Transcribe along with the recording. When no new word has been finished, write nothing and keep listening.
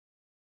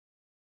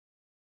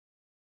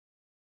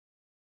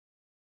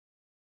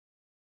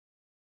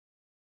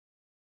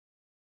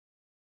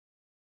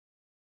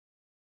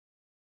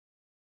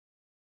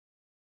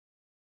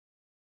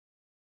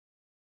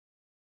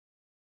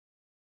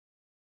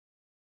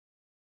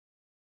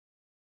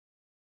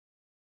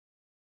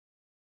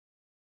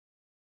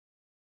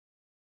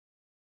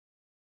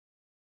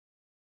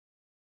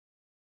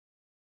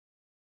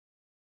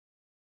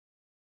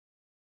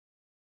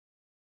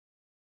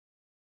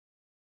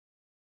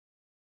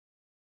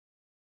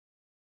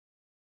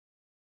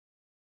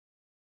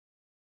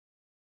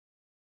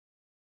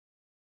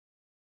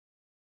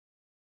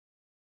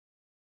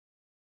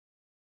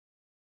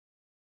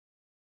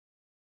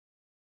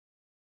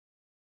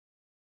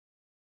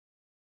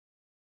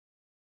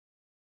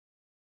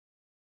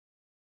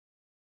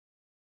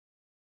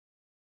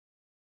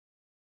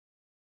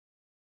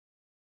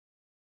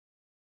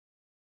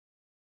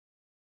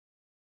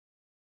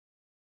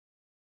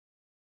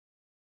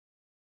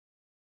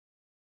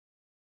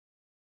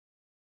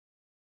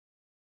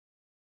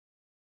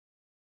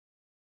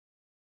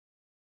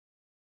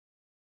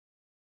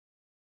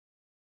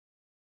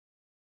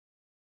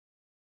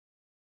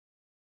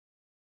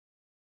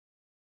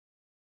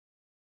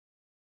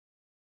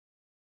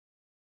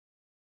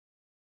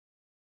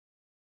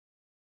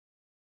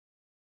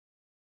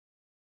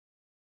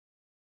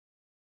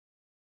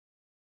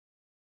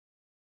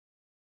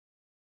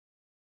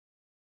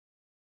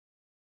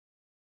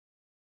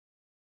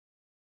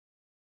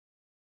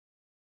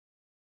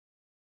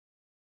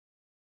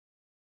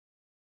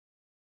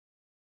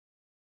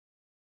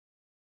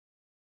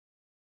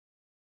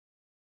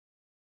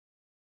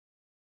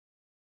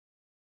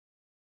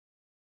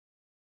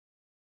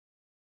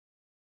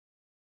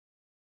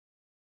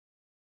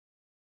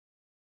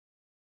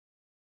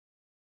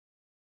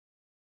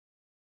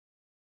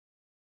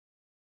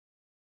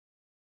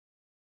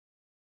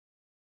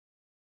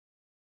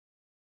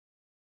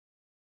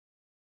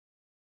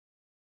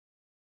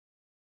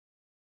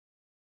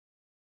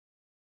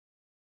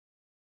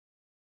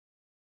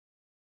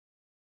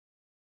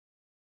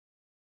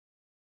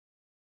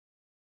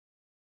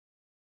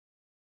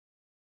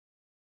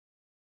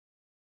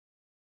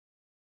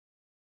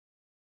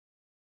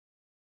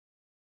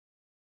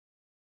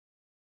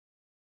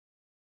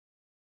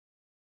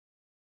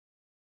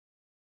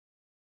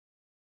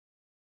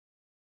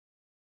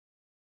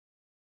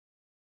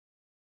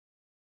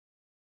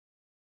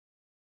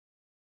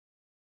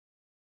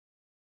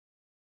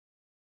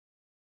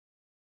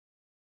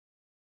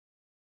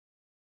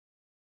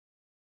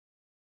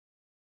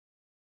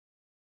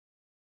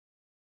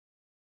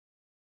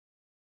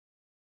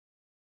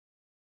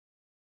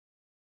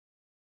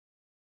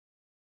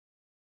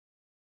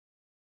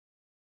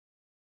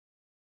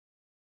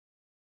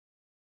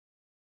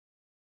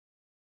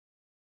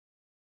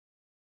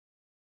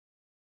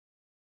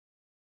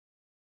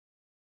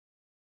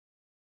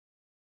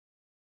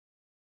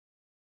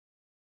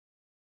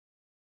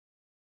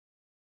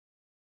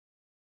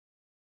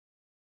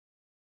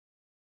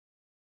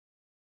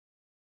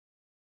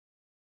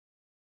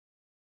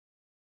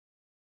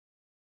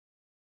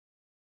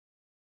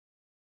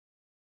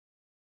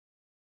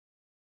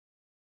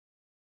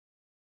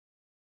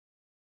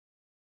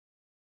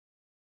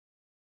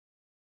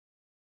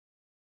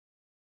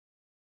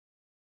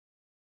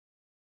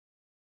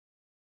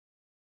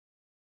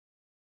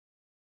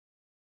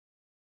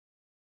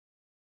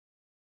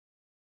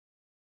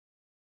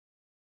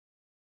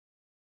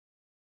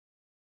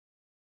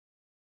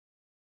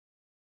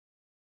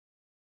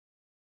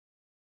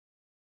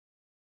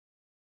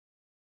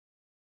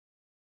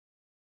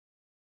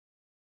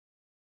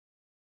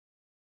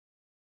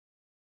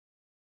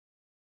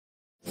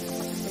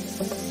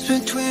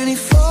been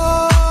 24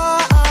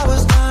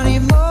 hours, I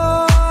need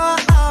more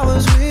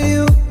hours with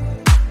you.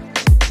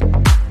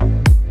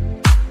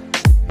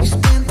 We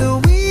spent the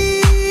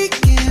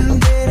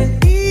weekend getting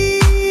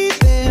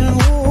even.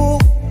 Ooh.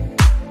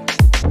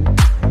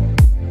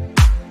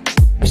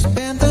 We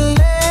spent the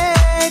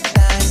late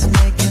nights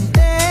making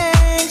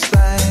things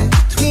right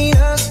between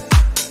us.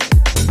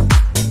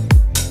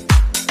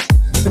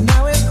 But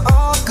now it's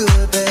all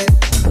good, babe.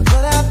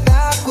 Pull that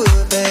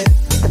backward, babe.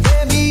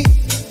 Let me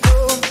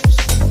close.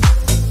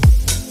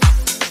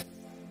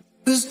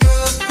 'Cause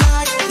girls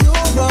like you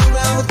run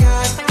around with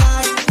guys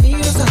like me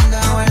till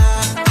sundown. When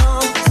I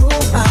come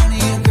through, I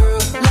need a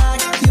girl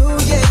like you,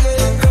 yeah,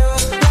 yeah.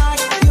 Girls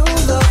like you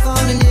love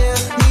fun and yeah,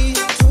 me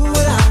do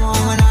what I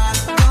want. When I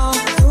come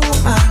through,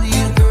 I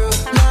need a girl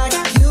like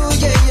you,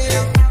 yeah, yeah.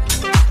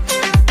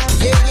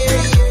 Yeah, yeah,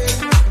 yeah.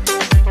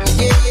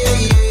 Yeah, yeah,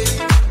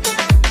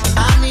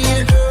 yeah. I need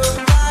a girl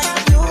like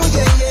you,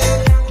 yeah, yeah.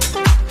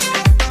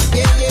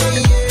 Yeah, yeah,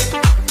 yeah.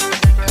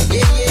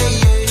 Yeah, yeah,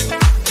 yeah.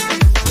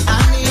 I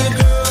need a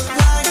girl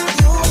like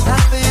you.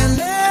 Happened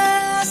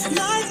last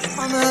night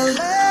on the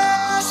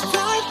last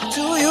flight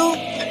to you.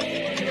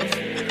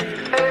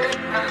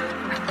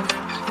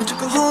 We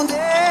took a whole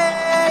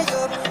day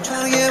up,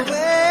 trying to get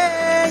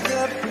way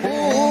up.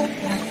 Ooh.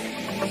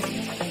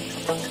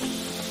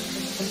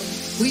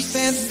 We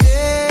spent the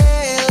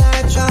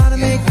daylight trying to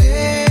make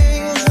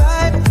things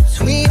right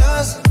between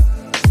us.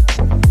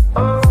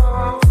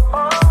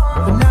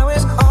 But now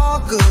it's all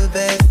good,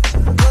 babe.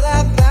 Pull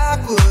that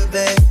backward,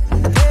 babe.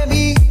 Let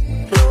me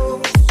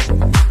close.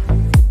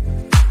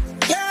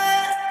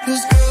 Yeah.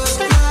 'Cause girls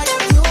like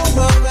you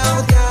run around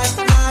with guys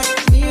like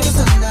me till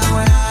sundown.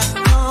 When I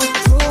come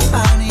through,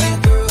 I need a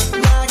girl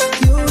like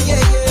you,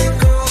 yeah, yeah.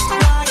 Girls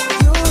like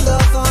you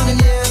love fun and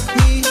yeah,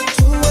 me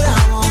do what I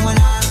want. When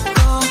I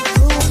come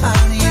through, I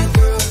need a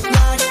girl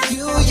like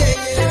you, yeah,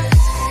 yeah.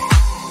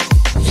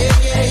 Yeah,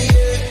 yeah,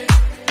 yeah.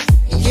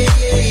 Yeah,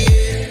 yeah,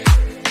 yeah.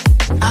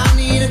 I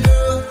need a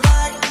girl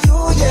like you,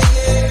 yeah,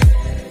 yeah.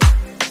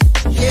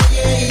 Yeah,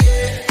 yeah,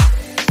 yeah.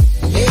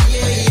 Yeah,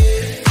 yeah,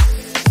 yeah.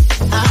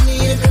 I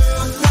need a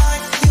girl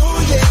like you,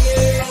 yeah,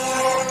 yeah.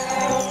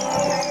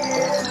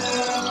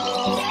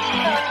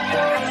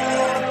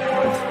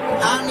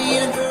 I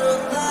need a girl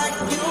like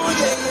you,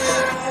 yeah,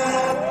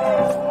 yeah.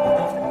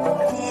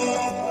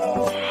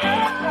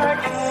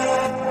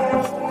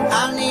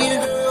 I need a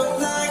girl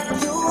like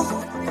you.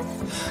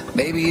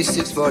 Maybe it's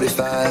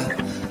 6:45.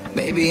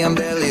 Maybe I'm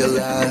barely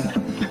alive.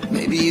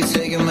 Maybe you're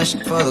taking my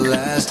shit for the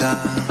last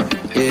time.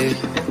 Yeah.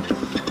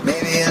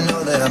 Maybe I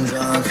know that I'm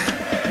drunk.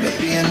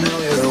 Maybe I know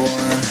you're the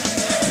one.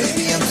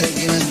 Maybe I'm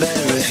thinking it's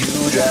better if you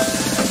drive.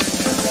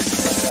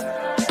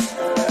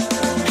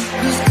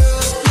 'Cause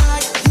girls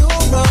like you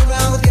run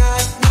around with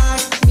guys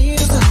like me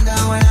till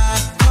sundown. When I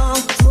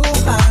come through,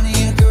 I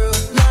need a girl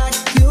like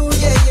you,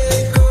 yeah, yeah.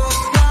 Girls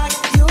like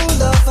you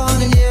love fun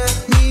and yeah,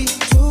 me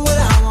do what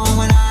I want.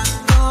 When I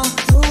come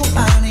through,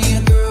 I need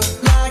a girl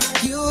like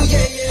you,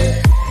 yeah, yeah.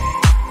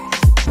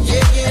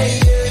 Yeah, yeah,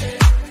 yeah.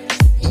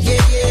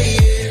 Yeah, yeah,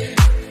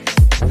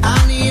 yeah. I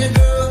need a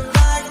girl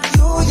like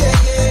you, yeah,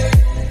 yeah.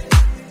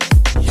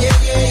 Yeah,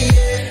 yeah,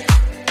 yeah.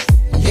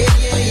 Yeah,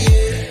 yeah,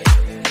 yeah.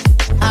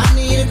 I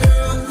need a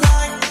girl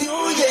like you,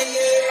 yeah,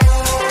 yeah.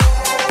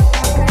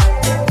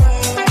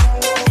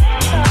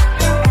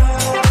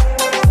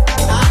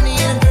 I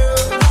need a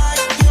girl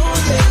like you,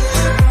 yeah,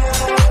 yeah.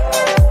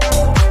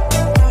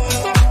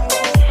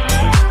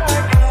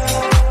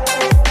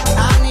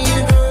 I need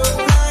a girl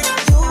like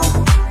you.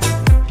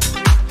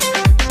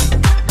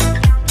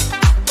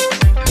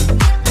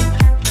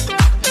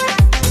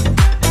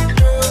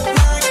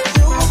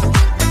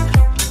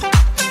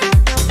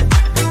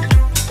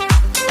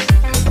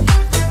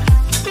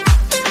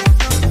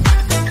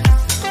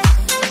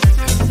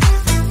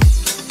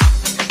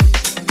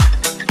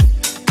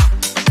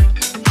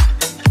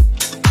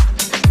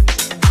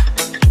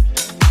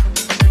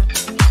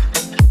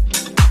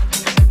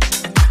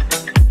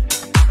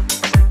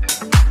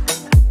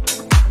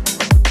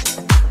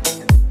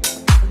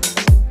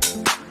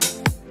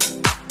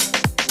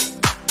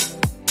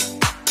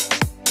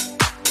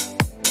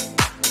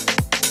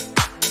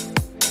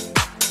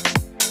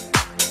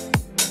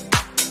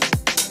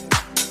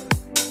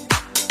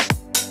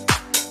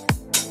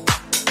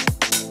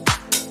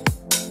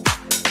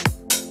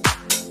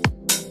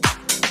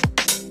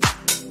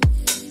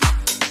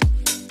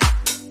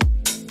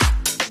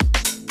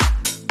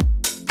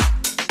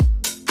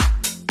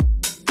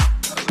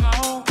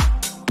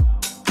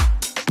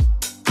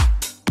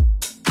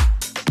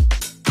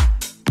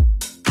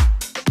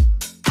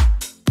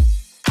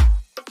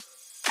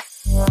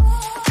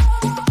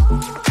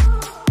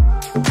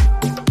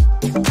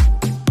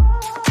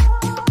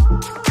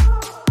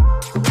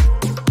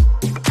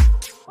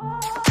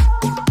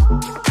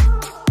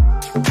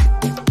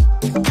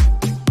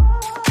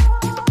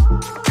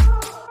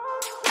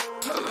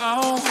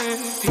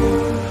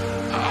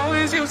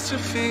 to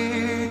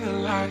feel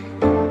like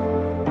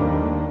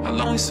a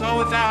lonely soul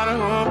without a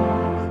home.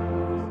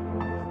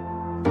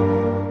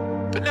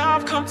 But now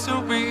I've come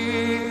to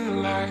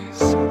realize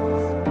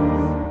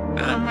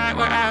that I'm right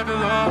where I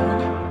belong,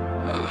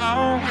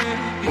 alone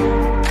with you,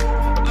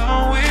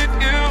 alone with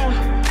you,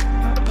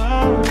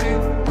 alone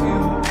with you,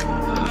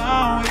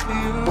 alone with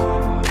you,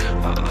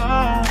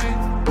 alone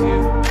with you,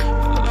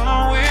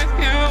 alone with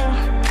you,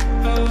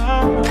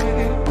 alone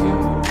with you,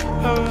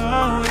 alone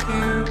with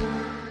you,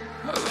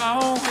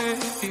 alone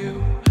with you,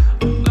 alone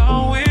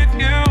with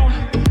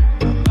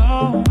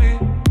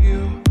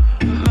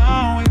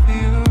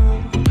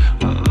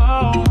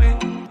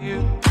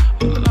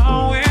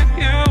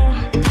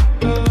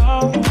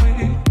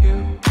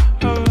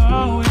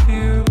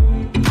you,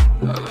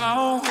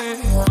 alone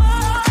with you.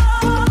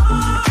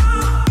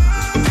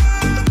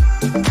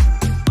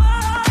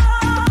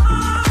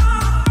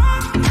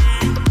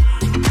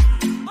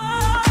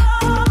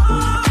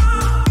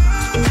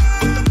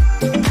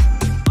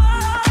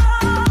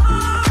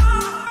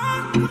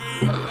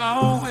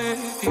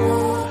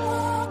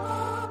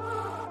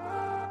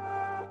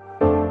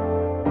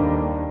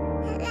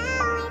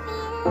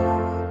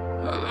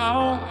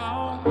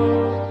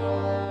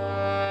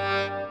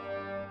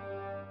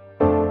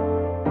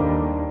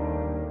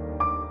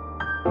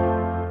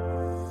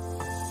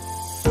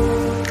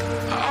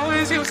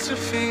 Used to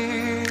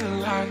feel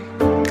like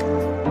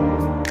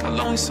a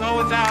lonely soul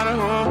without a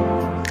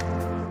home,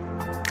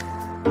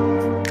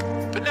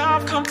 but now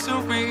I've come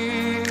to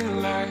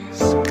realize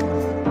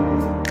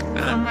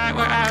that I'm right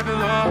where I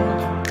belong,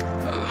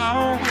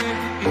 alone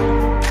with you,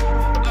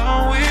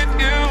 alone with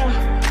you,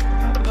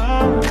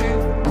 alone with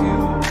you,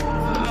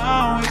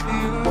 alone with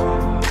you,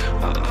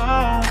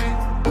 alone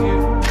with you,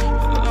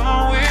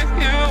 alone with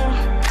you,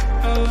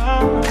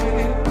 alone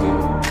with you,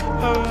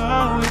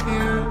 alone with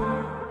you.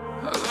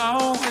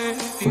 Alone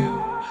with you,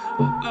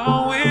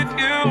 alone with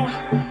you,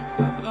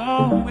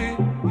 alone with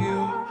you,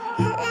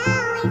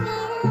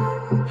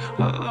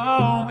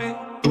 alone with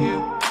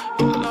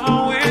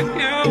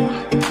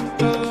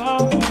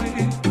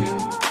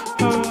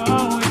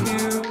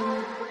you,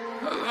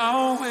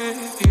 alone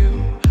with you,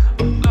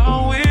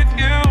 alone with you, alone with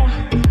you,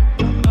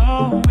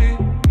 alone with you,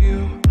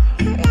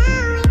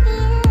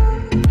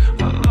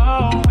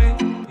 alone with you, alone with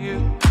you,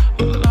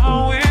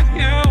 alone with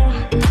you,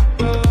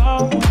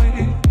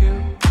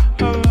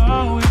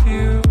 alone with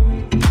you,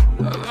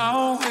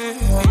 alone with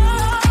you. Alone with you, alone with you.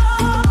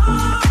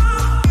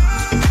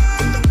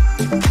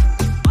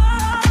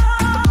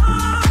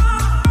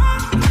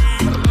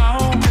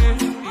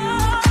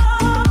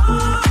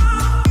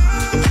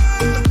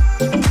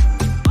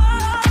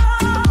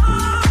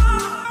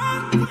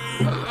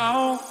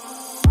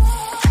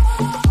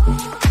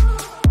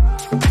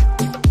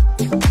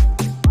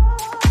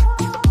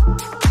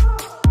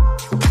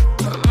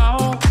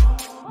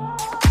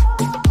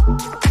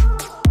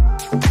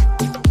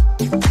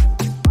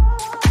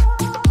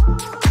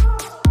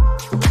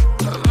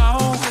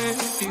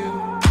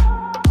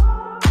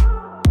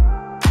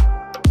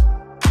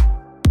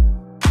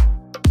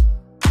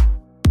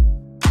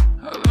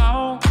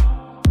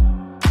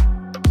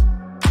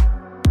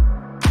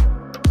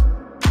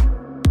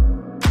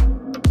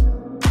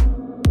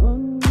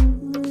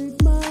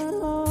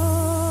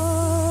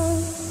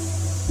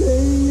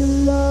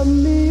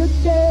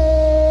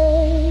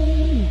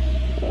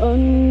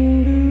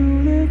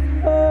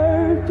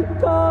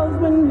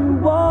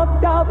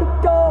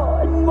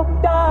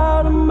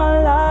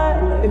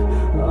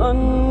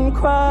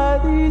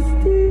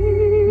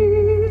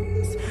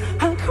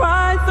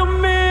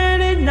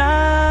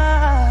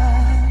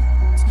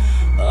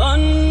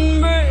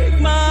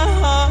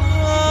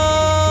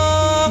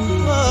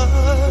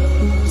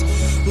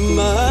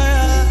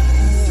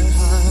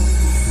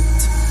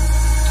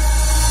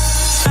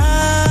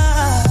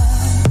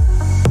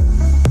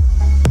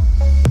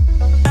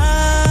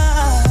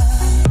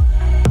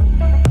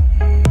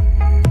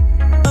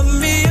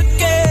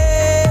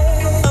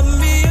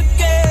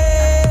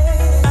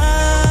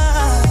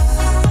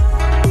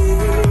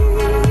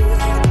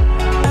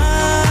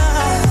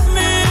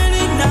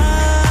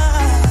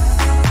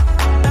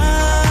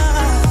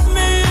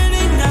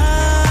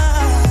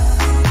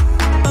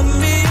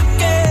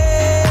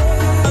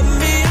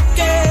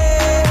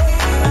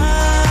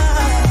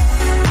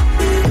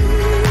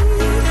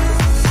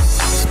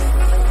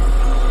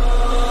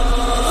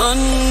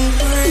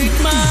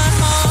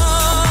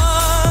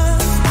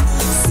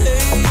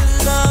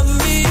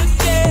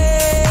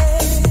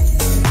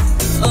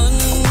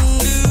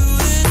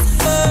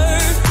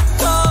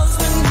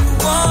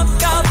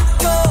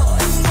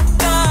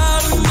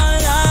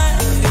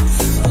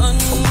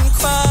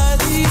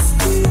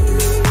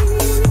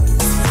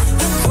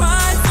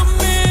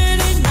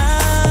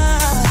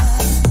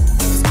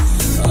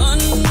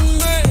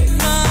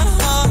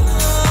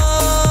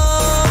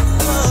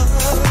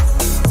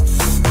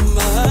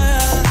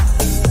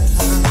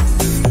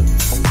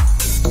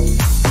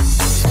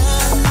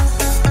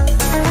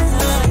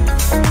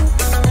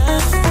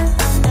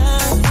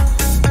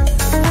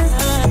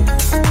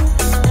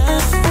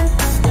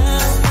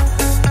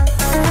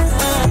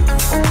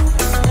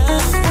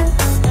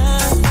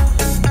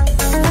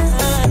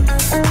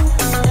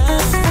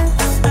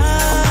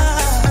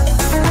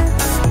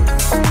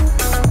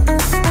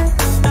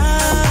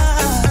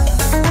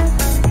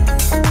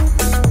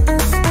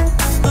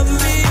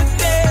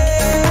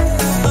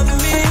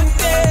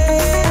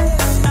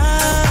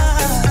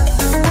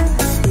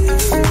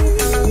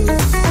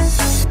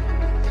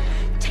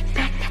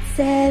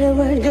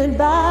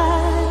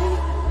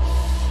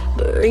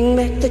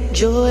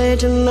 joy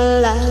to my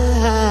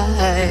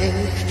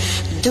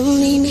life.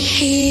 Don't leave me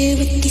here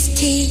with these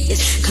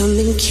tears. Come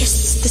and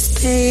kiss this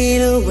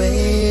pain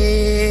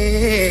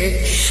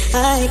away.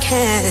 I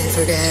can't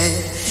forget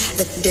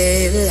the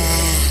day we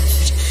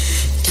laughed.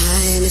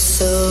 Time is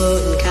so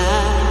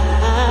unkind.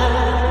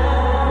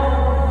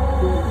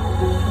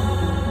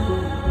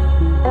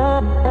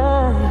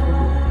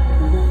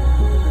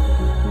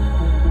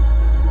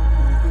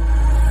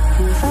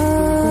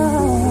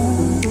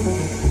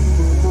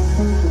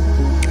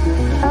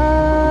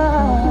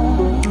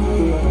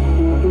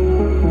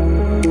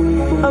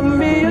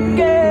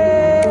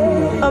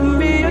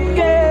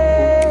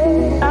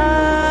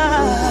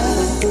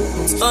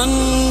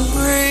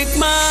 Unbreak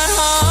my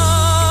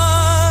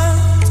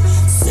heart,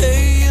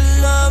 say you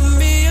love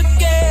me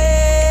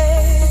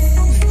again.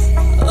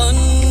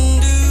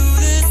 Undo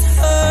this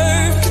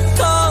hurt you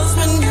caused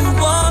when you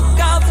walk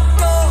out the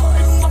door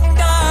and walk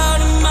out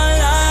of my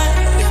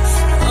life.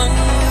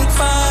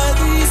 Uncry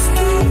these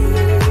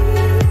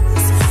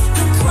tears, I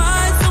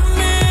cried so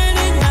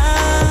many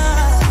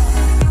nights.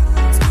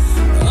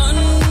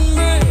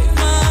 Unbreak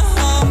my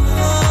heart.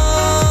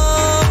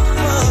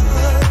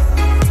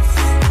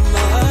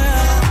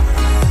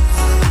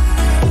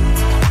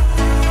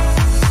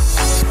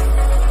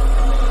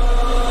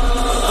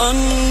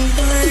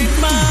 Unbreak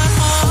my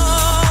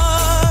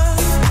heart,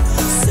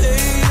 say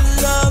you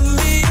love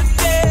me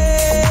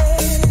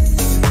again.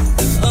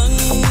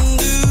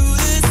 Undo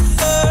this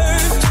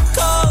hurt you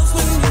caused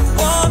when you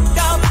walk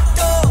out the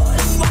door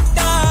and walk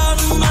out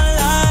of my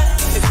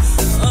life.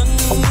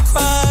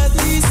 Uncry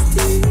these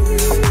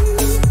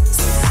tears,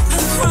 I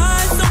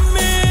cried so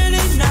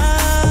many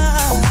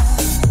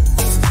nights.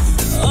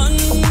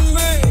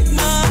 Unbreak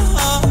my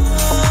heart.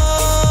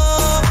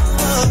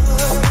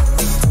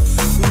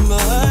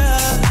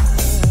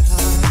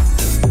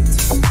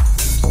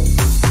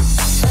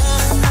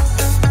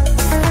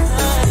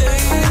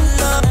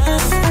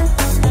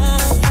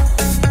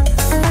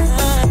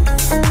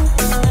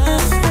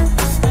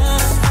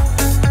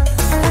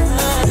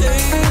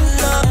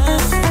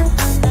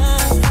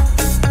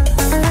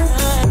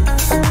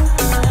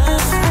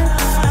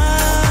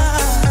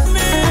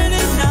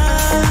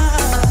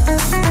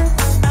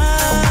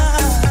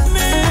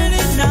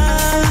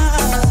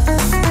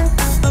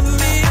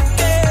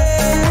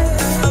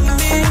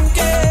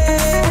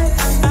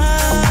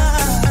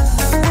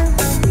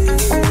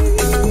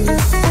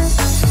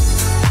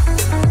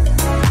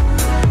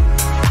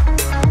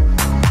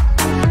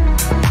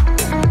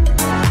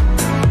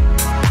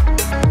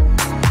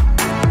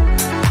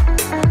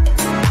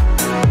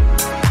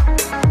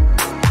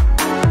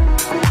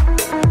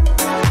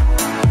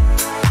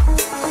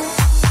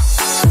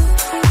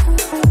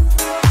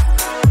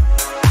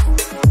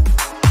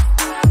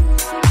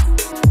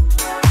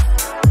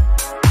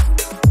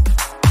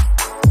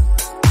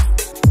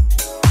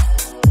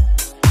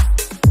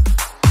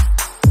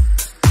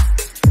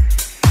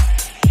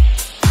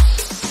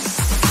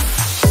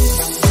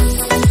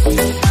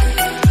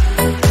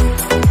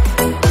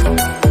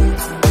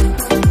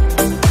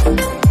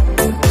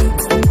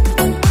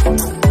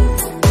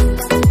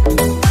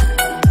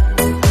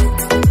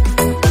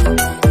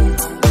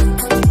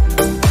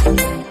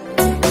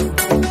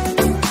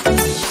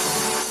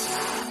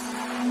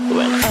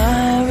 When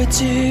I'm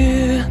with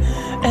you,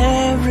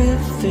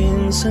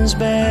 everything seems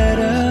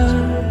better.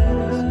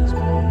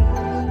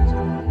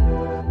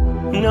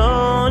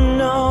 No,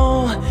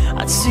 no,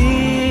 I'd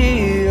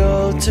see you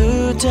all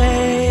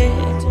today.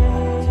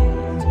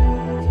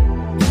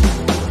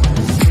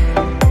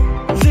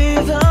 We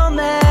were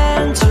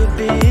meant to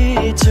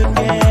be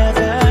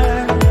together.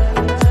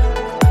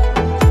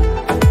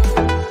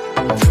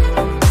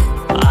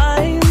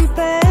 I'm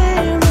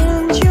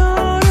paying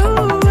your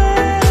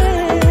away.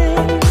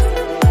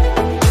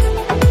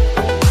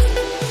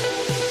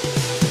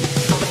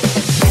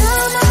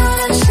 Come on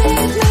and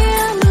save me,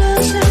 I'm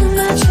losing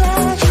my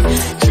touch.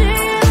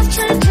 Till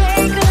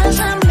today, 'cause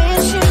I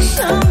miss you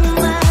so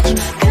much.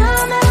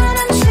 Come on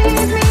and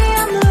save me,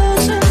 I'm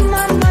losing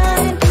my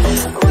mind.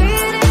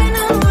 Waiting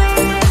and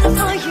waiting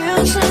for you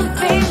to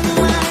be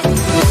mine.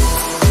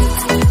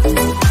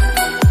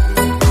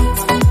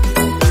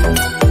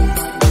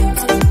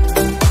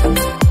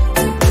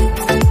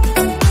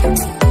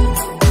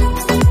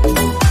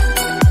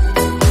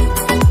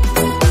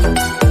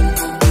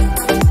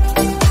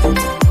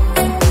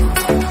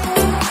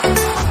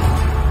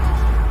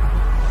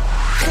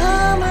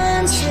 Come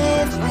and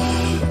save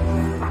me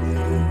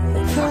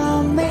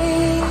from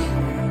me.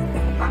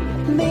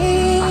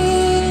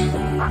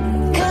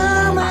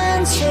 Come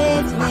and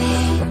save me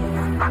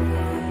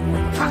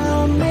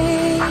from me.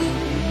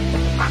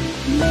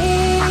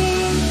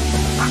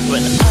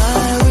 When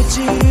I'm with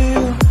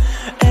you,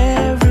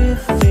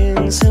 everything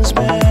seems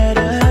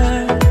better.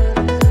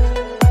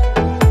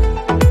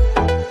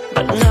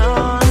 But now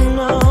I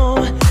know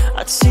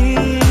I'd see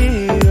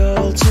you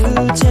all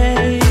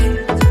today.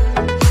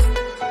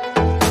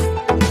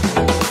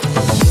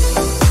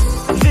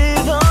 We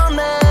were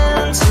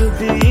meant to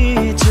be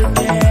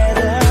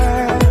together.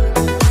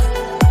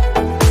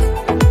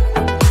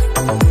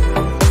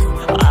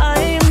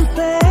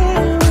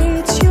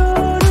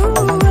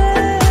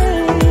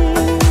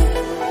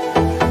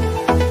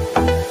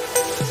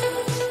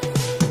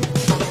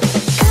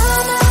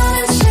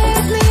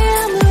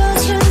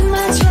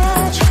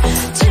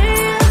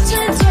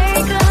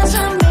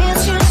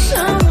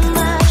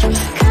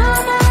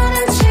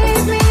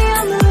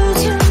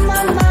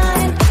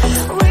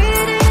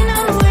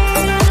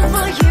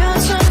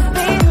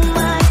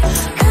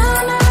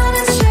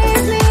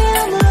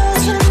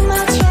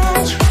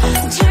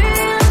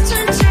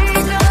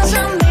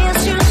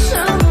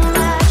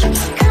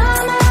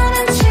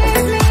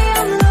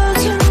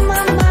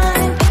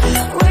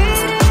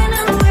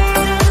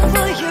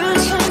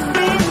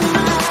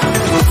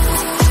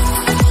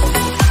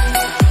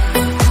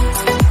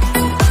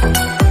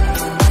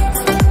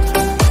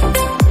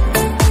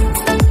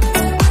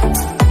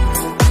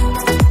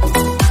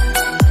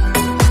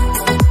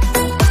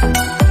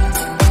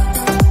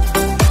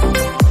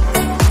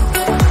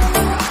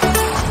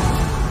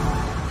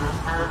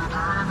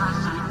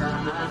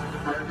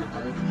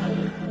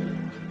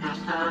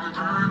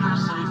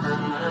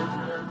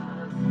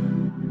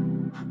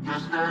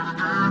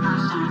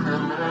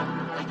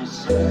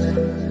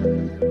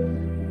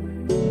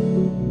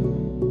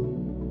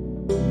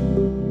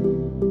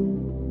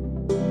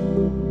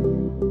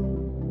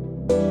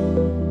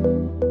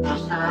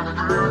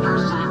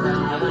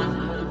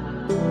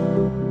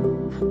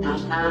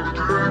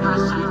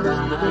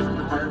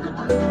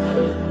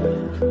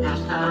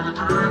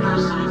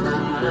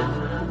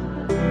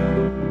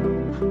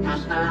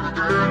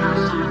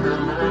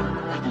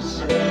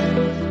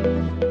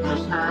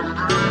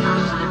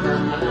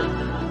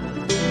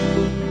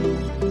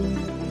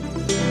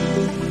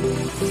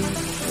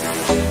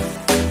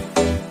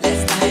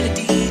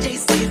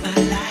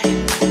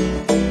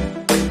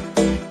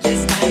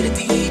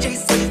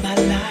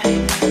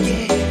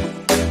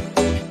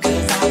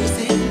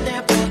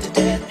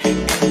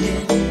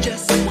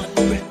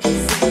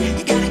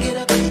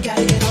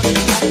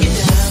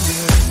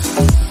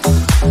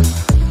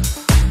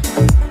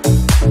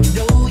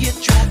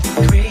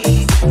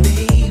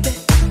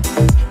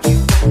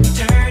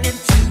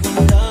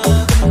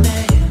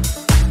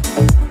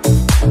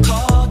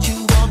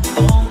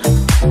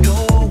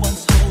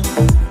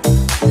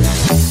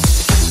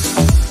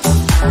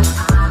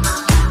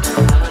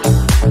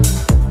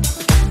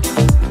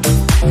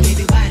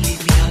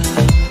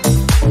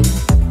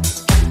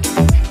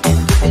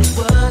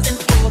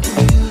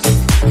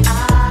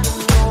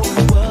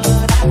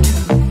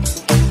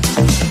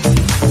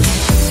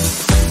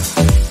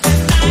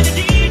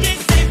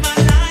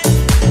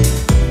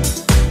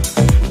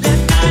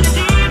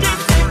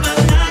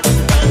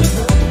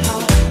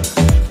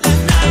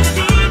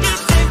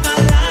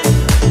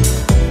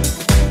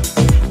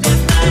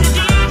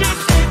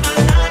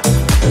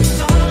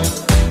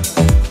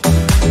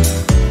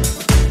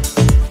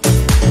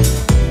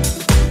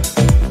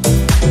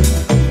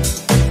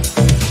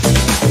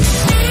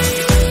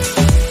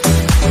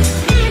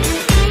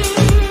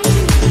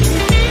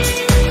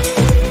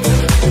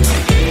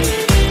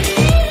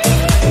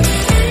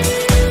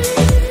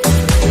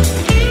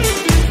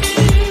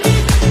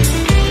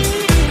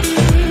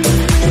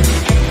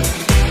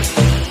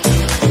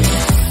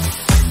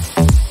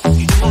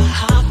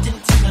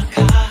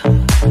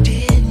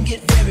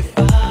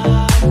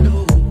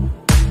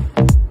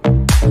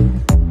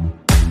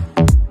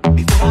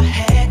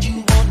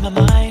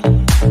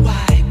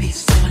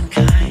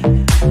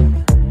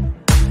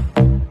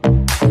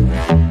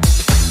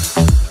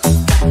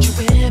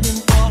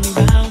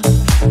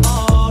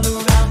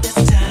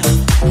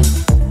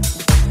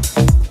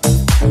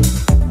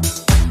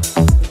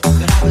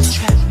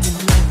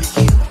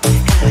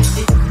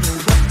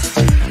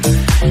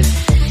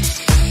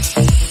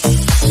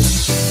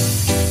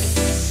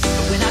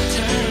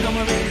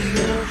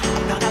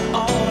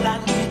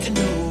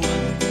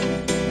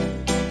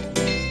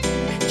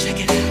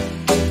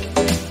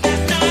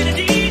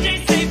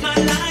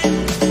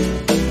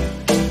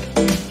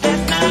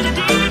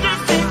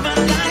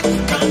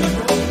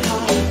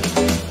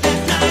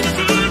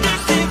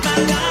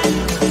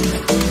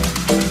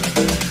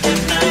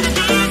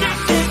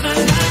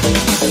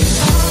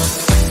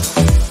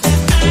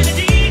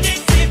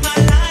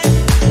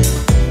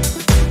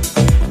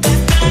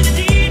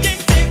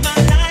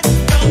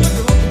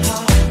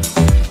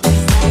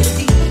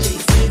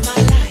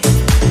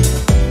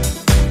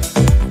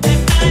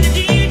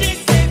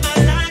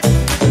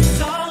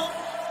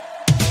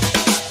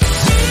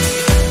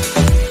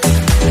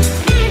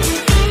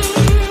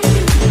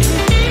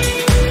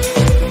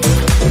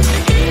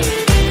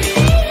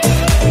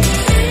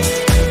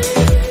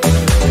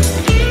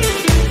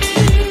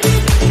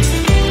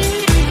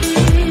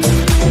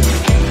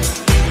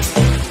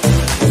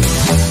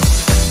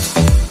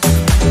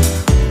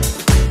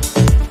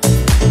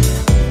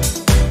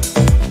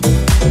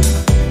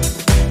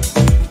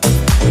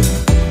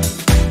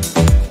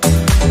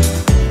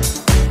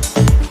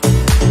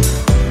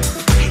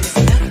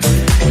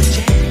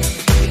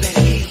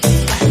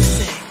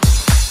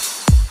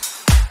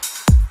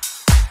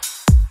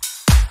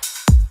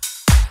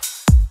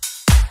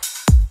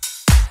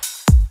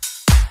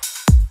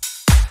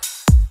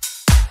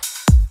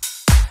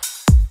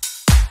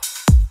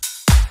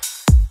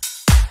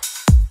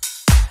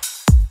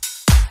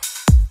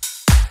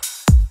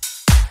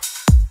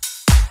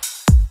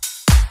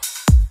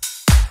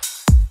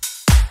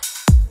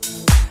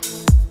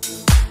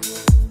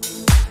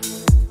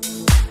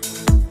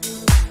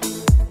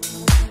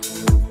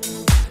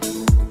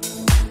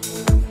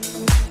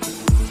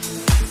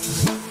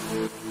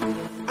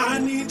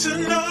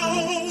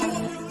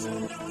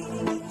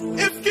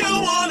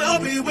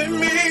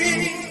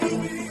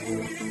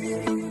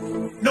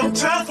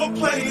 time for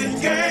playing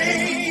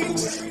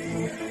games.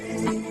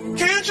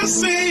 Can't you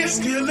see it's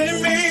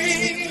killing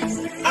me?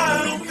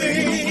 I don't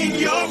think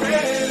you're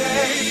ready.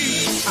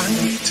 I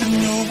need to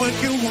know what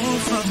you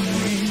want from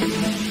me,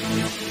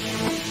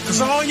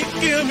 'cause all you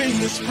give me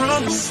is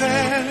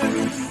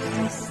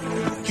promises.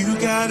 You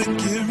gotta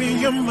give me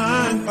your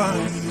mind,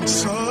 body, and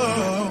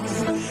soul,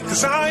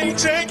 'cause I ain't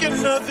taking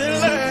nothing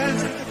less.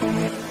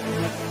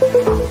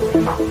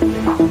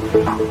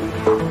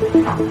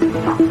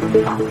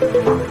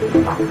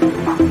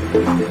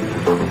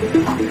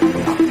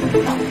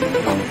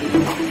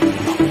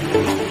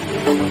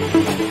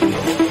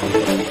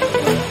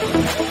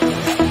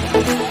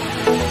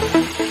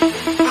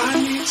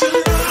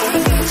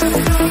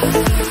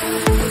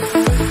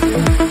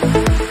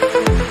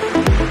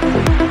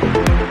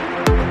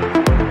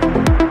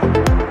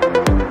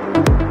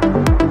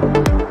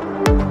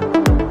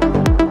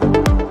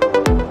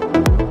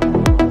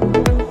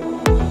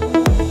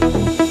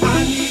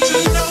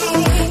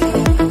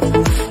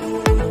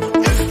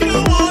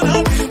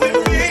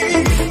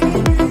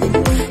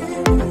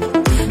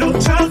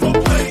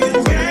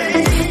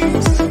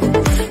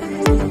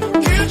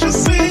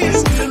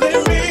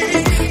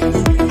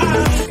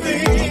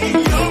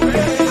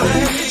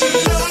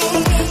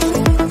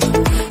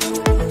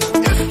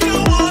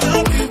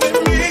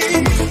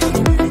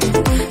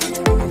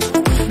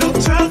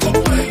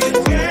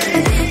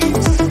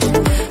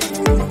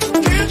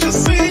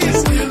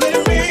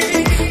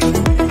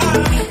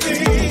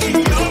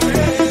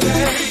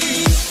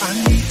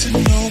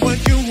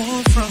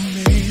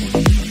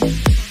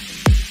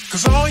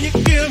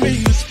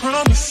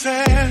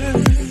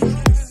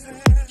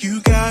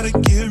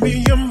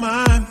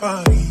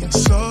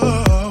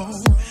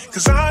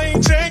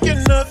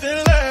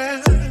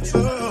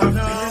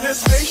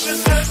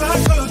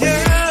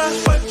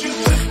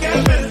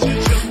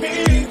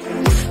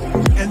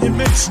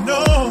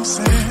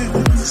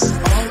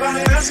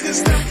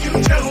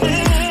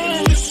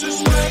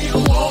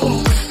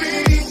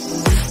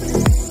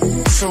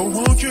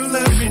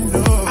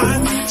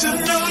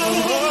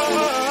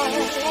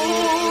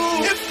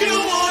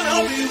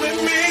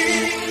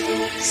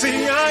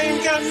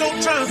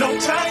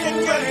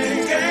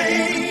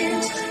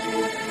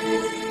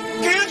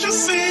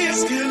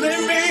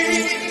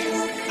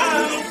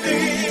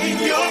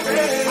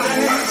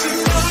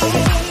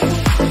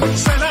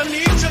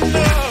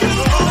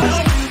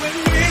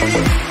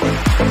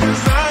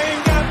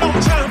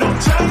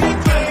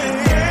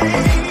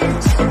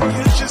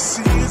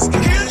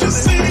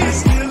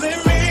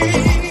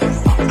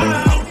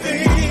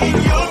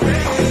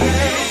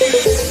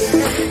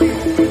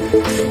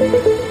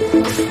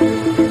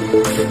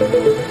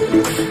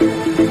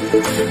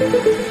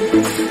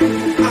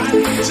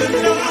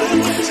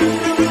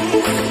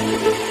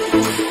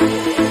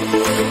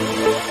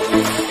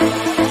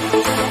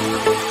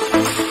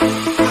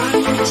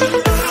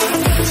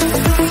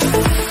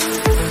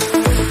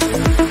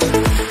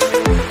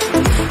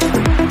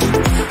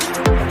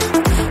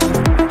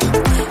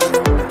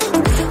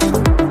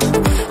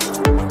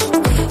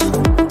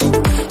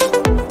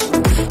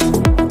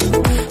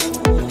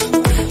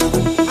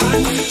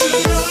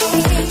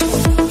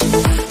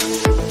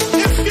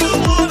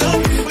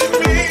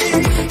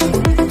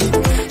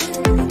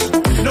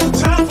 No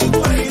time.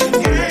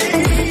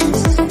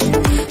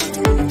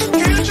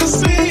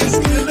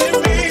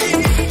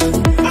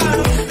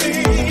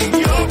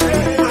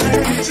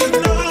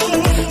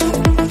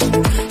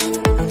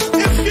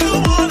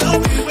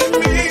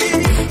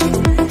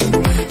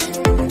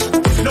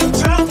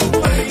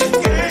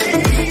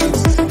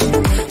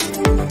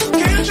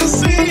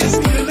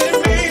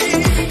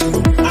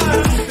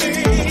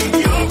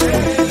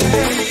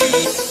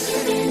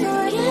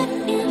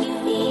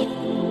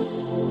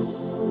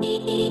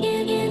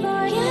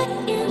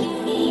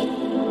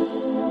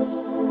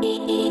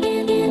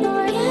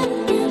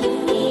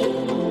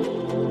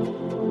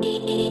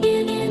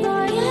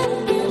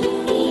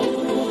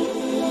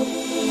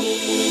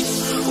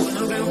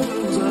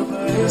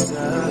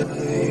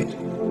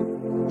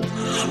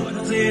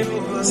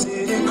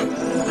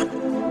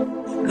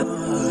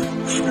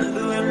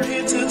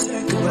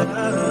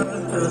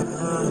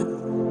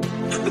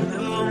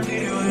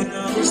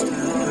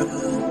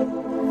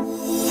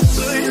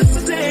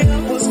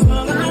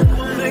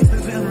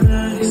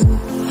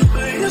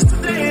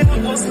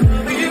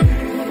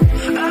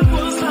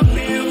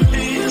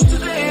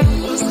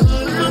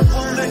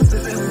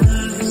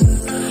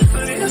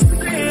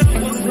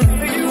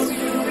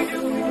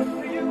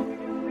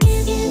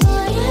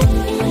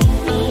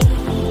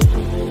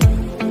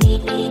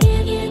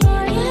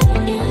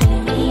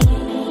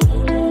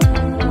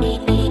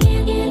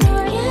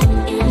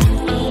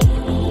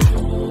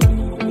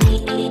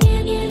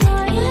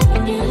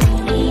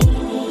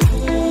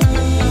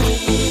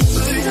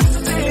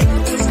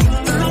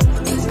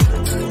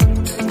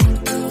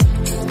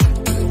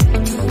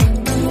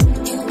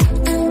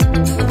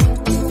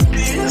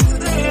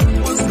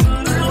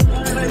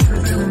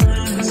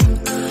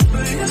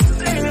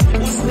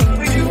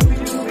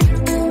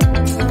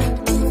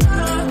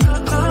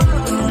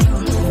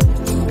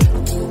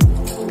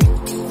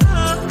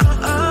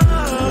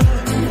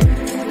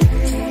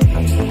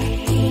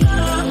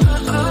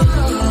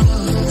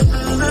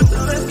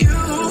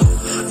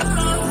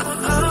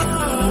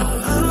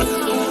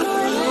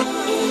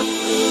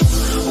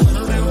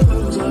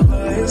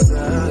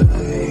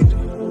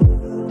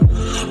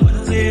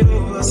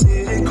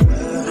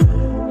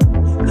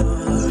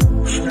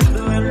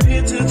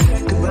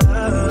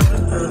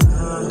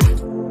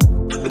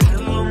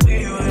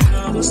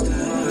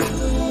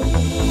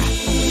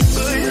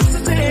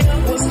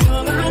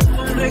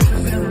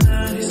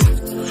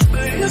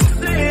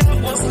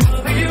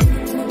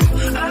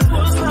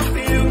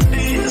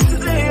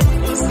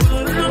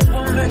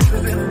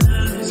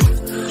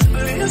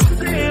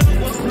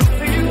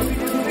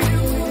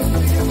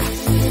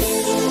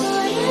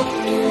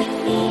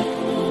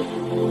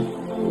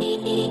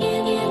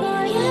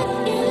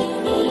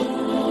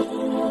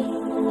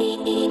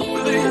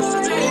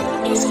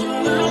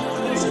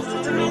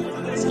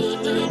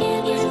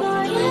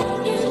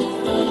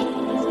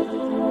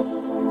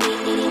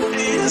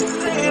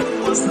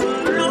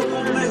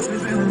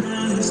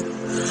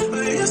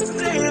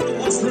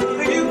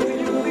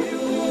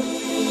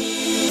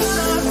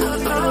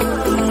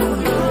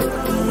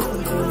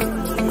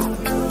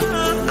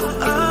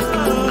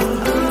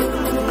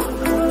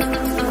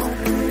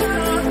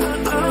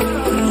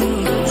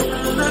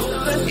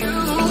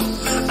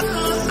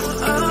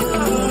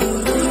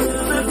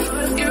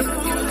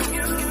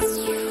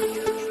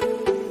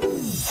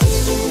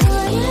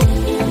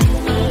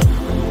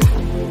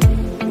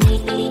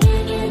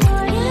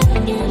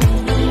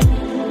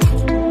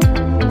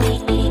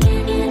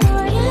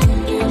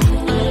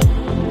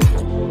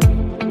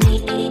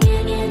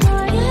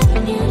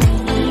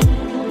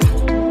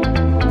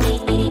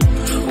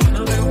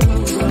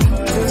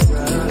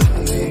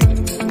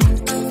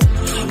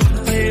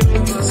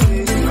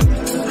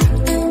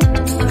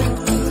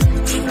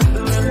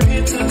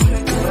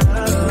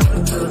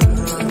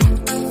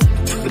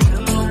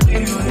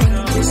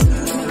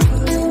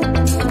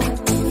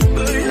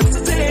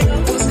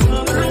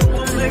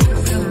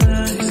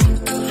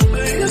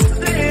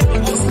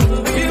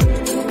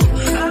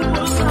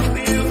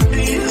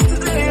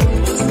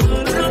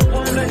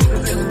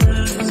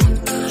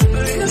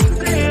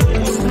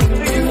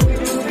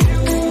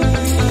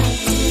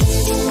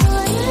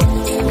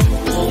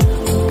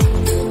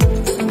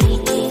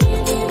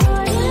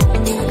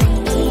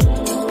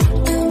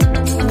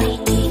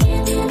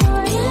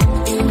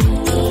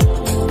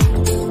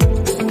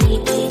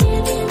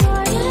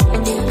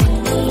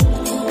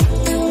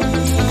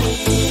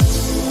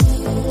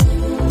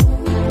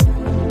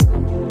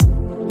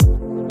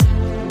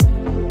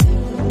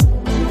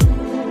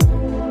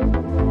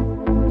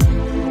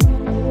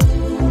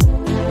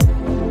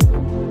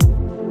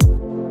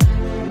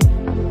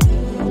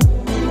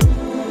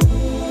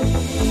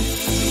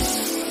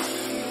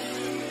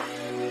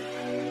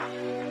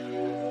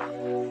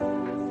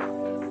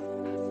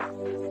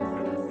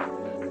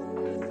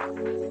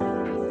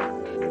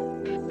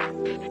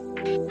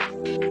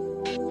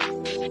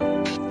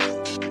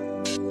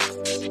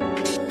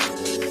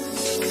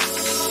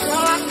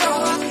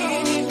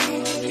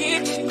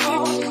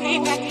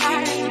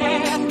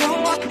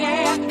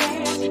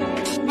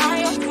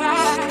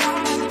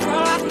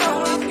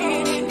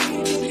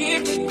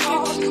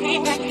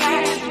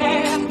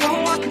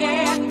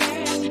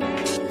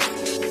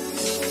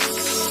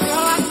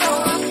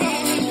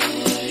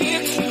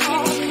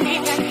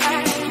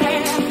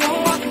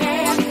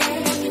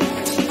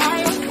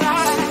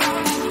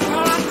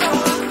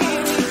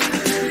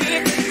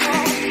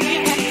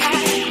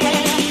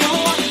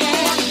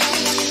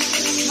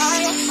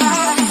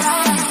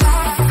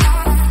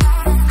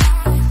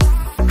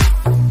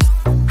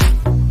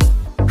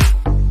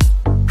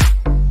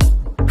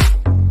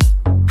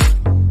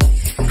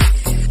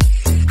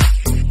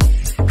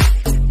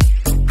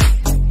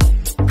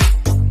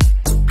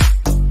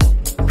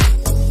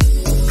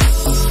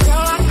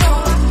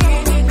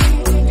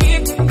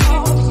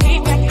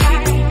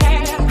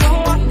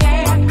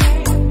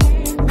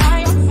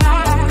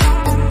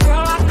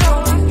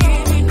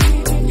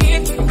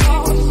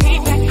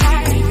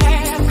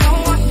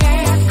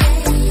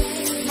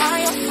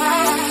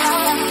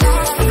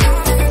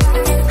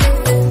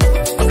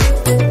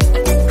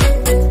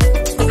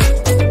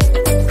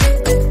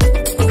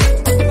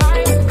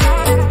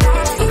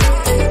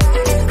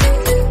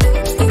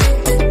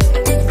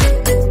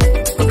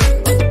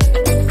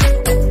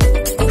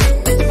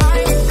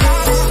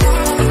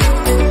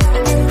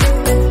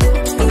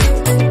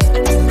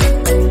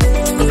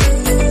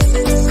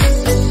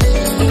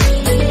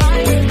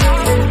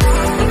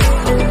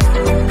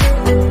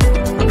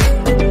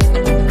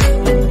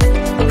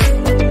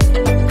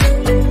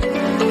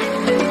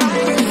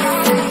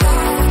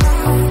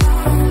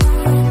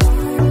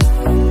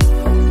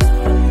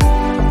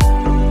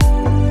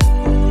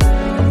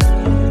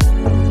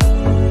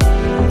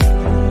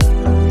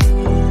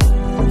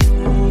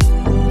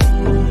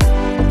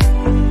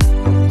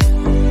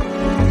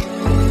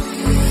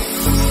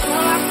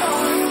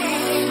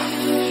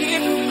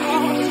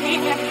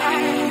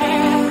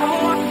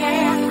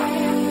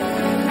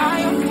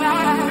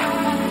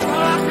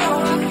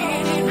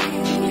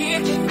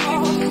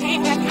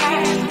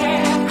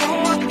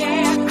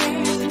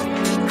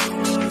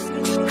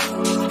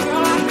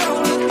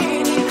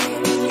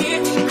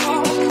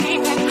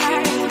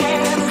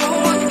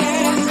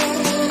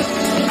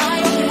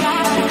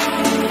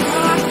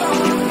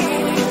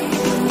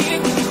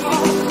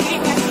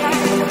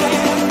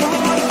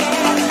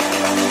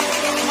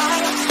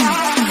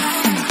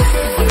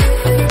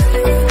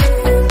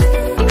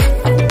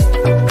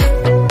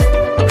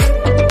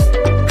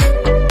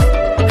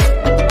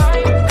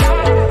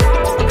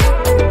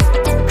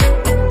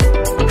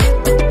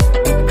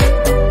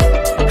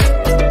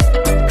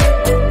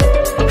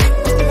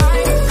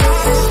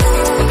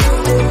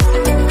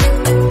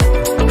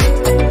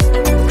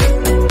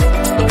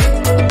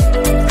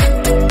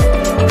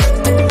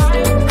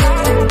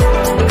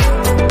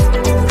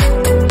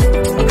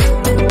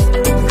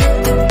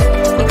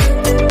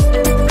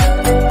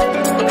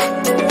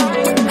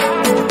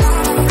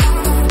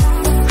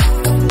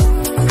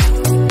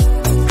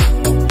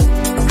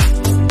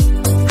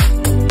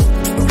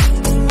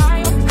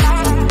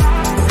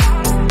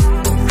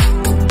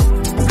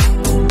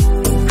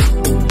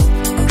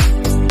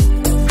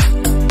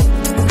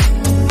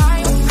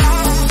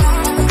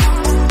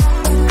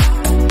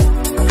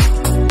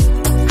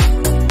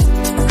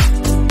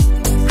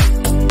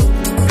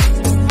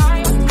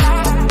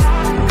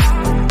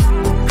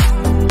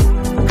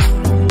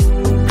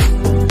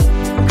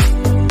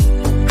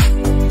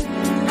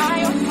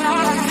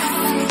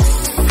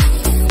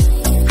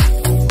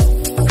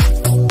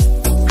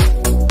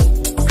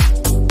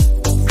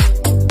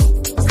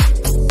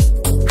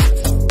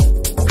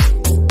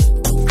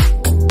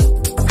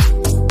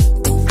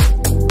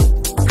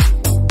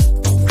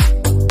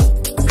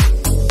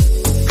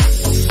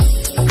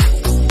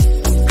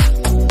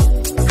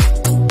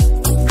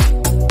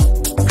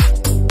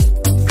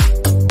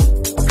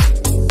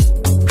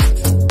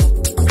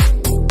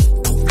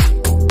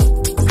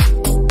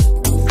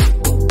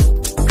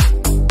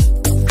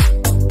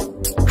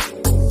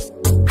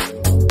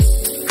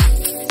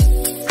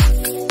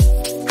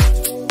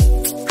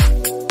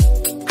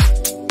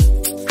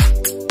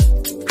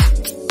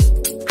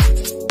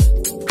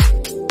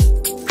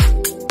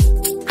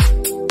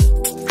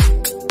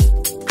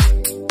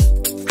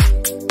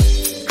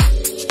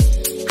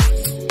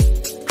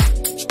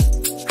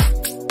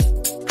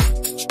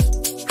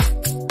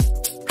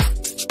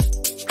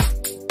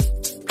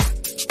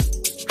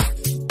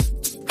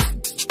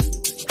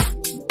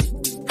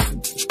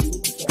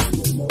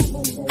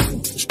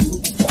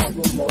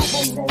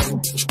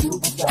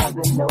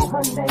 know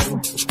her name.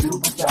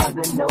 Superstars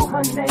that know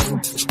her name.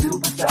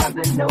 Superstars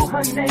that know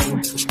her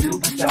name.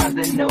 Superstars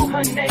that know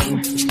her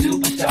name.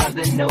 Superstars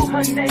that know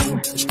her name.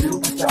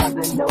 Superstars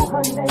that know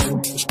her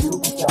name.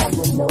 Superstars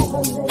that know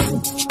her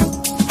name.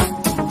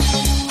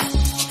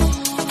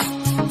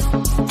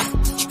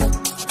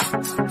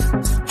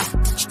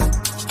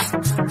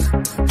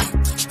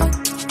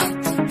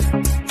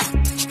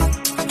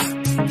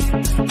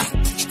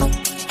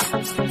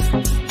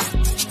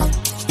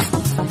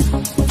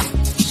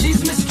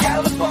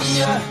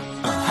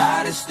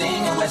 Hottest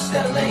thing in West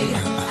LA,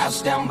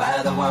 house down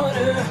by the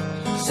water,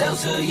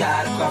 sells her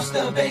yacht across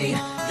the bay,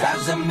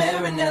 drives a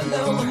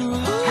Maranello.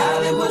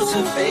 Hollywood's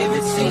her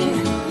favorite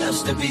scene,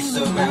 loves to be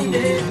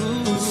surrounded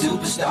with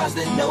superstars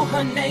that know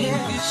her name.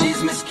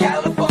 She's Miss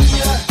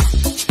California.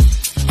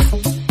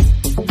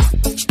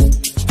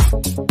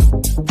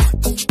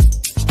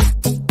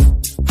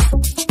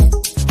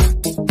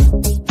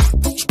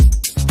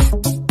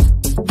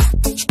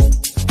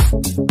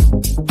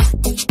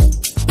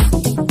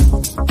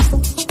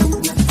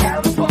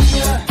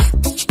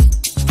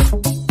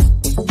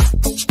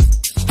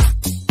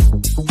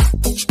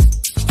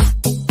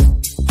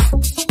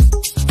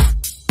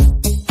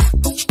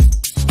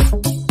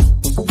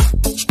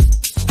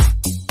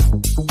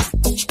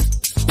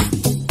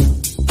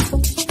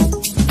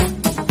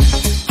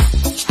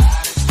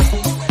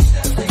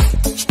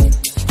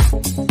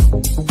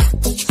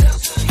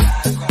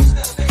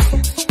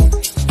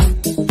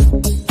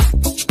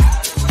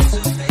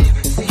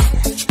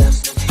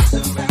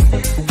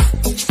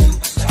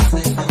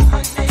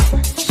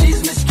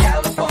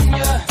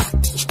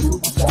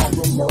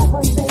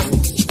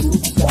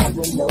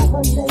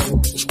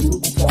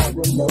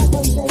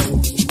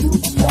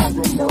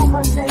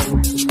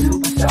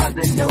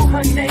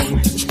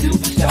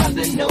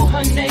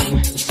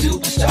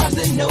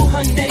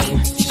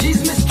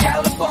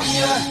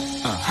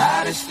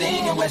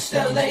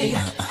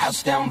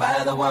 Down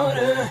by the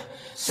water,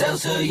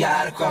 sells her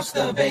yacht across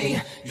the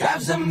bay,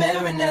 drives a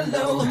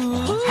Maranello.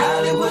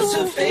 Hollywood's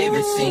her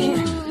favorite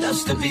scene,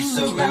 loves to be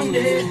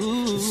surrounded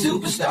with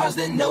superstars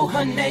that know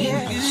her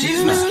name. She's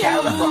Miss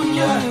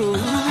California,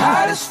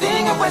 hottest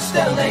thing in West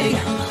LA.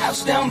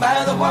 House down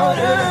by the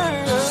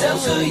water,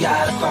 sells her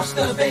yacht across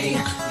the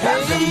bay,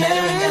 drives a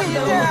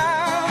Maranello.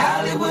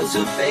 Hollywood's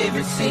her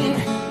favorite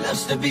scene,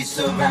 loves to be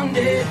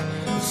surrounded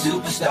with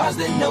superstars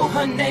that know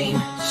her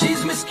name.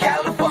 She's Miss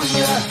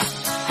California.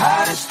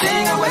 Hottest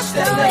thing in West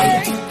LA,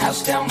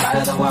 house down by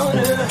the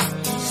water,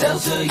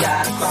 sells her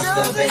yacht across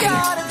the bay,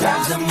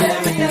 drives a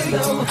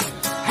Maranello.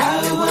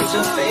 Hollywood's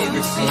her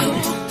favorite scene,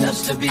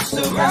 loves to be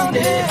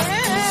surrounded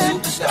with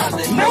superstars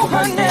that know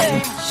her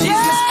name. She's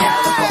Miss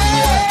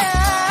California.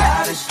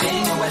 Hottest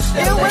thing in West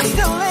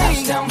LA,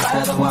 house down by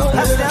the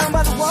water,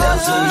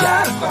 sells her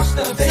yacht across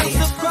the bay,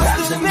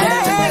 drives a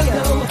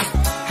Maranello.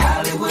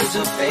 Hollywood's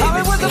her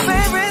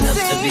favorite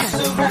scene,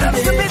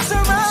 loves to be surrounded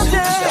with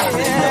superstars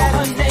that know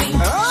her name.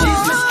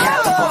 She's Miss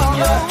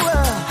California,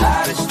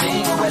 hottest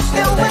thing in West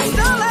LA.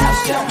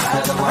 House down by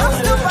the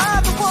water,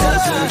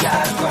 sells her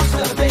yacht across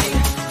the bay,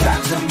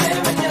 drives a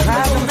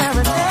Maranello.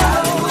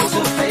 Hollywood's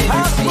her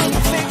favorite scene,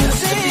 loves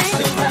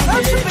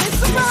to be surrounded with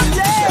superstars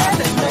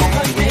that know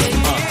her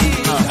name.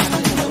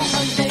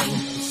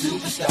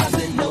 Superstars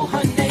that know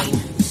her name.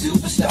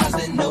 Superstars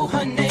that know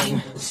her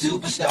name.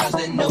 Superstars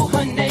that know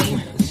her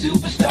name.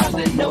 Superstars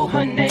that know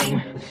her name.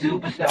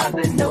 Superstars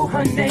that know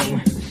her name.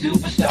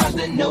 Superstars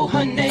that know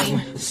her name.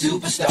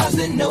 Superstars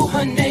that know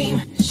her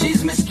name.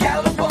 She's Miss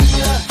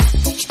California.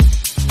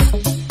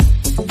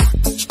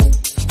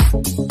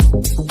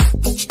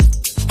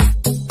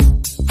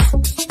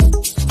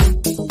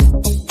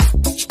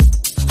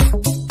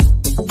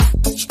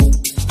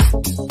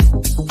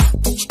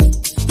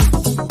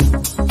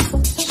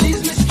 She's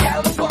Miss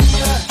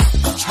California,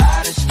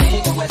 hottest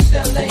thing in West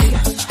LA.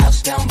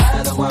 House down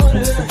by the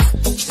water,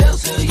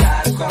 sells her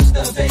yacht across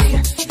the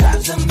bay,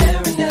 drives a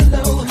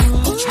Maranello.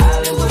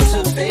 Hollywood's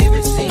her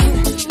favorite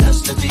scene,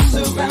 loves to be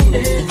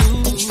surrounded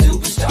with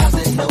superstars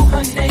that know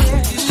her name.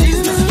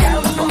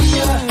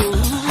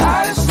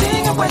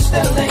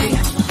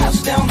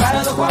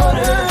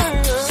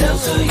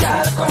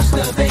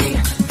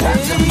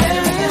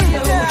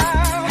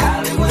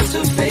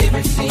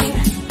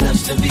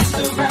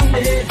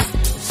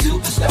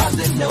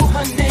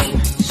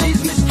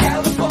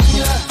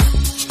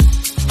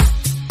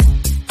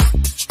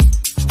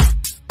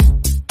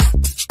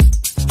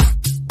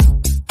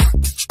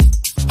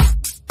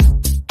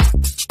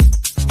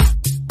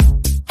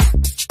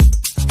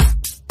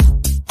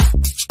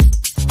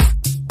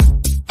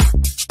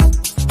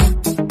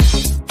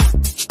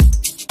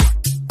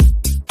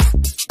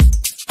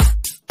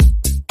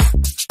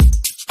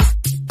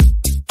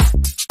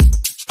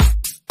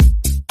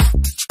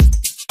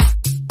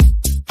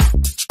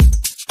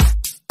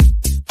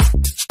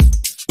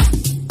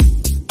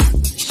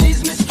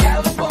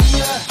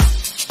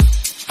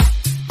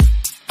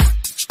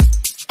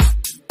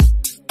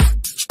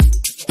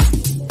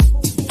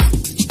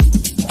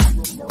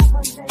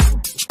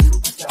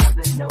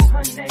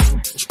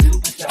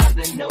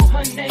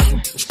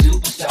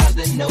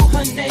 know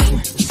her name.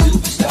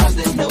 Superstars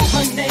that know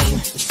her name.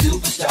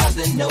 Superstars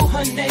that know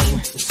her name.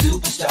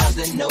 Superstars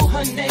that know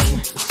her name.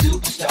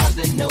 Superstars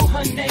that know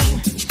her name.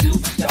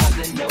 Superstars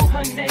that know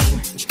her name.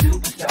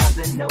 Superstars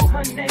that know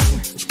her name.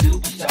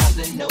 Superstars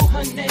that know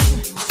her name.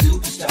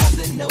 Superstars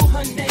that know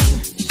her name.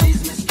 She's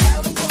Miss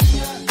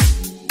California.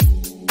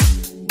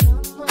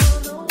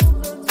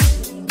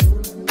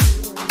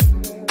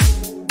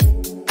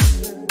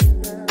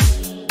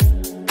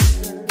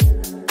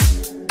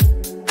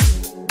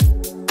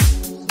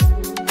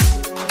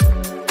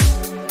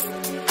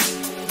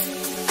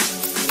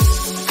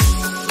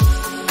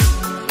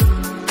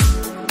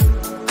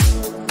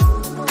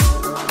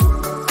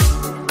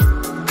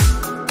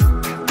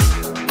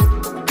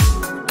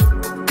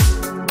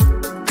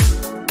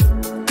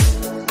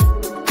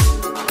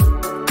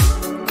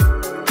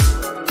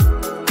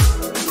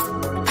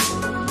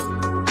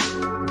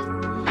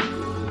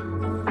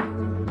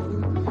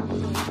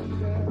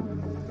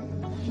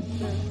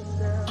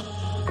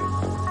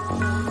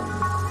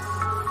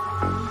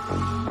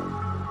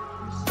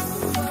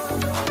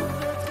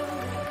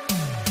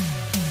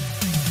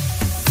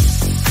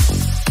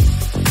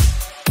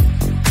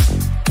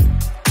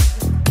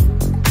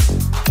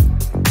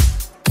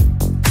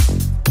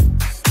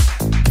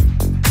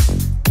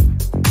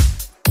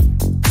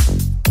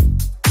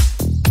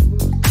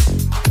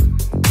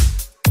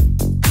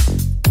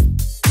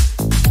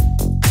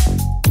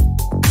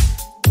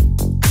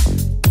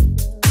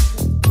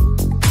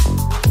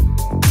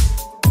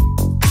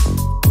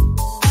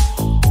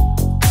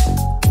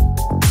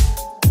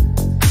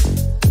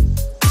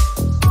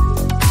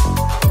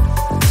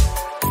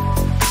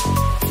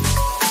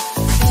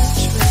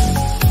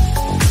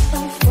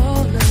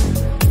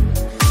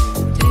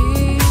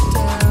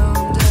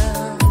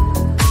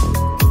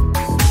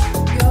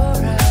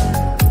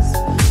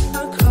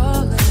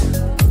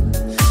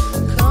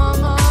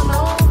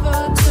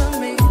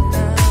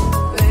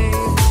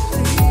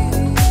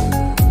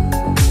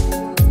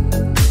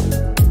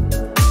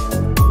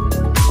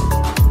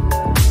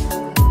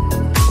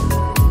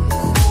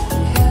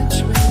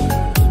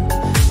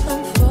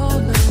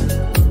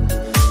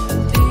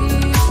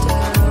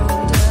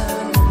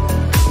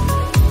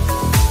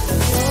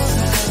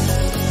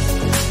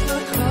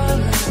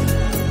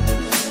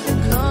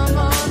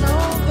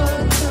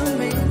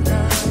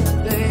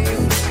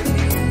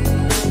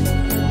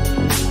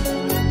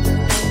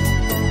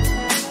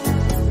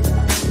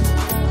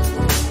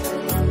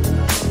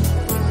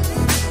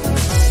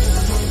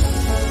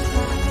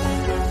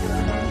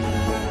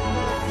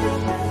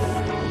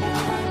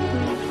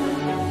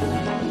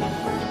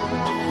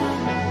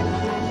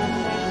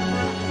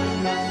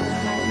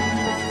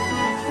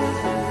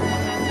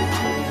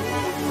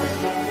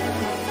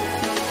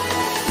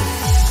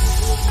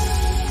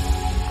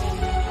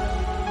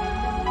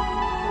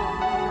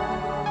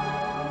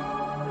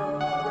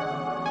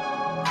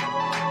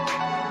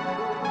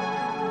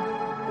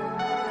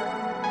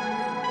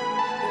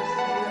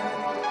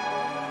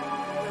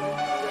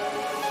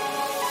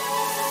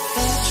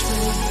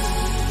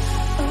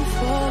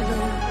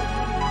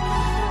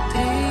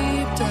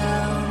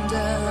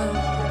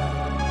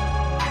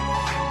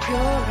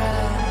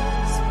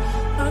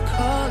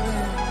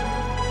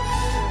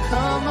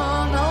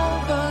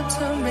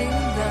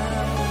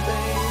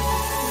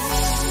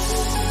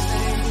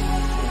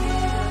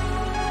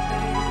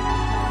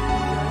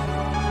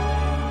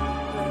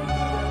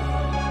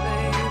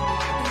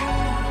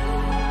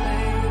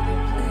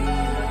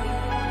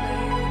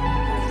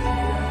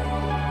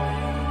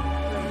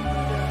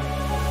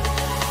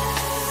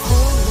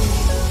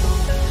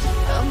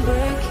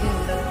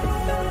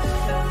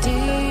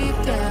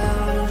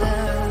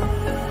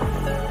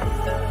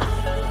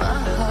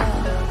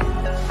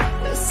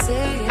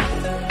 Say it.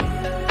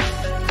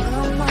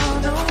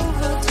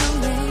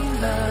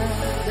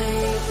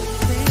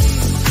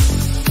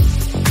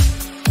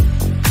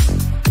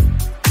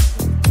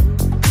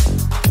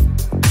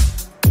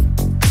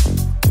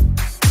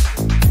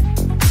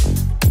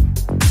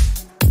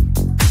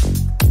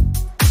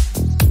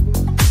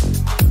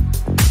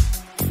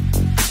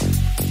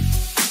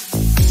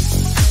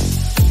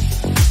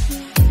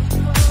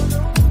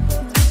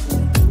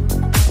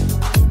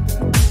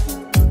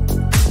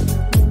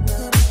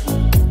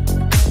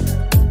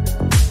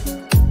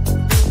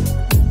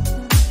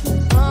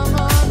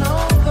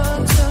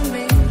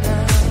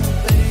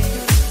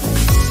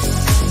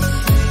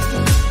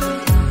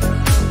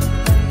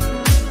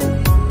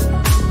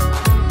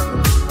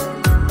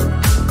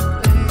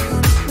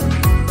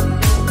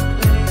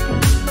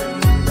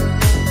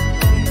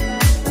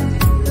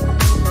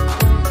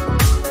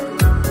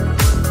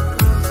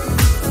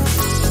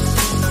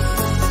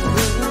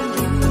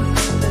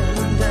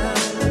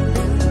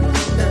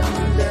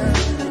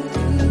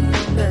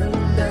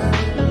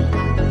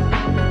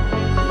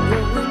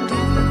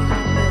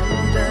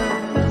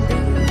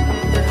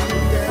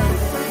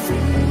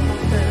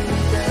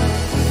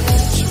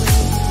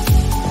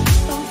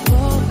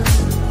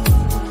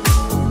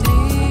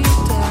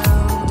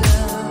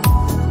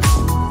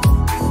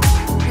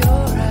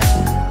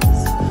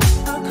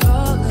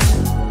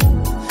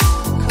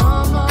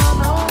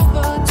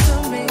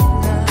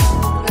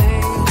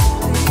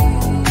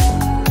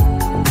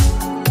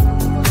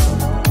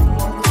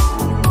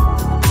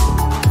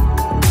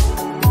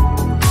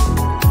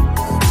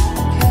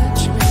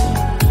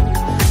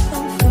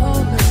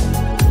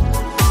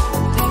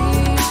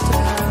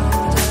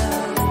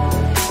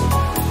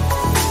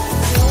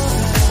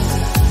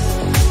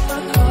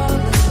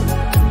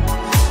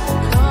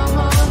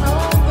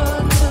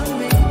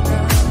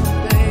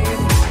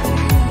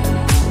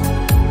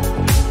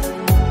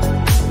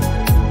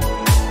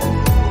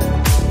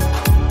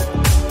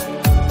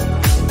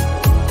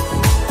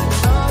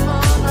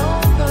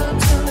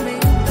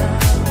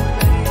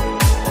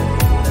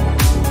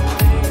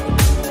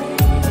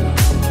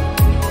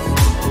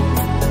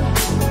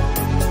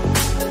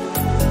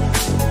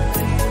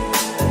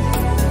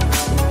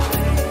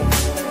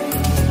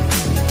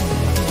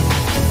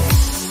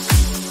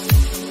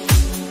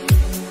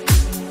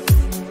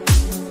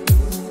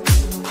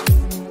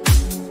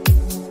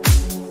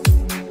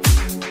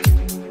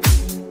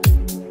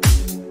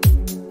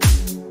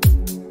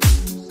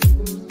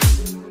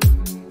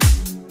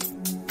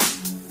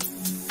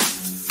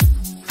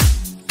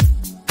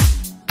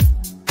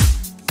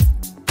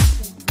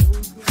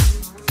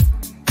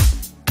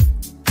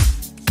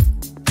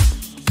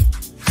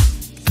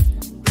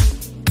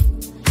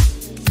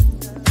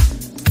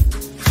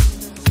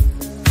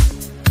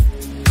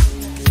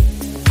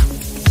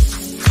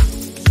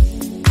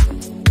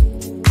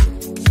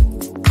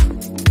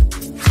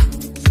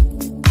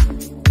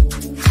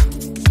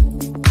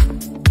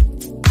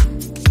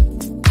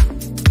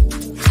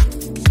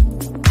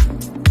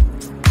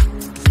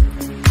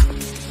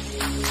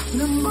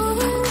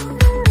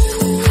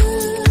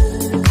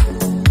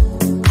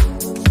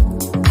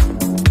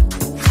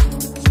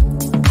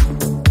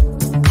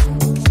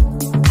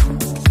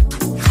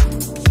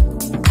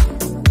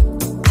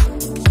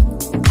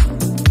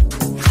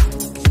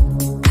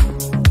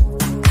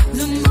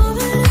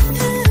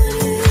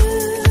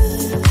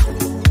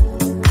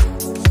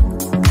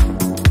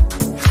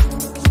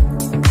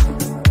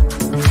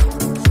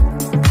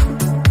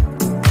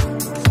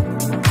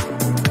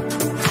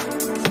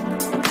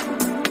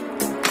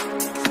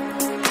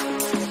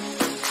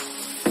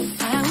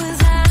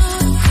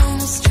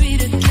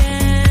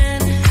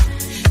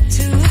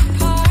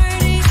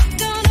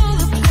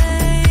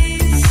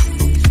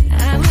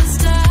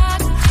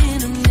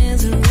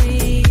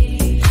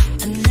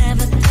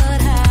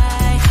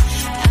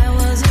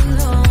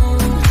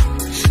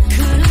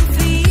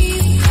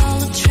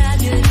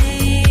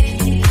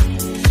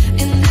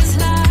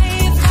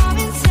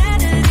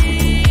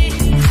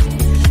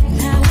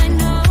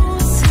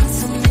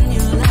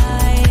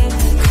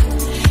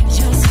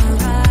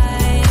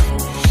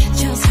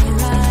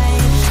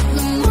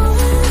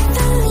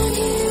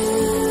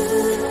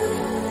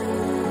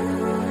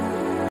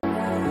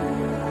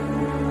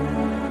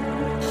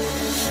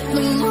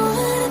 the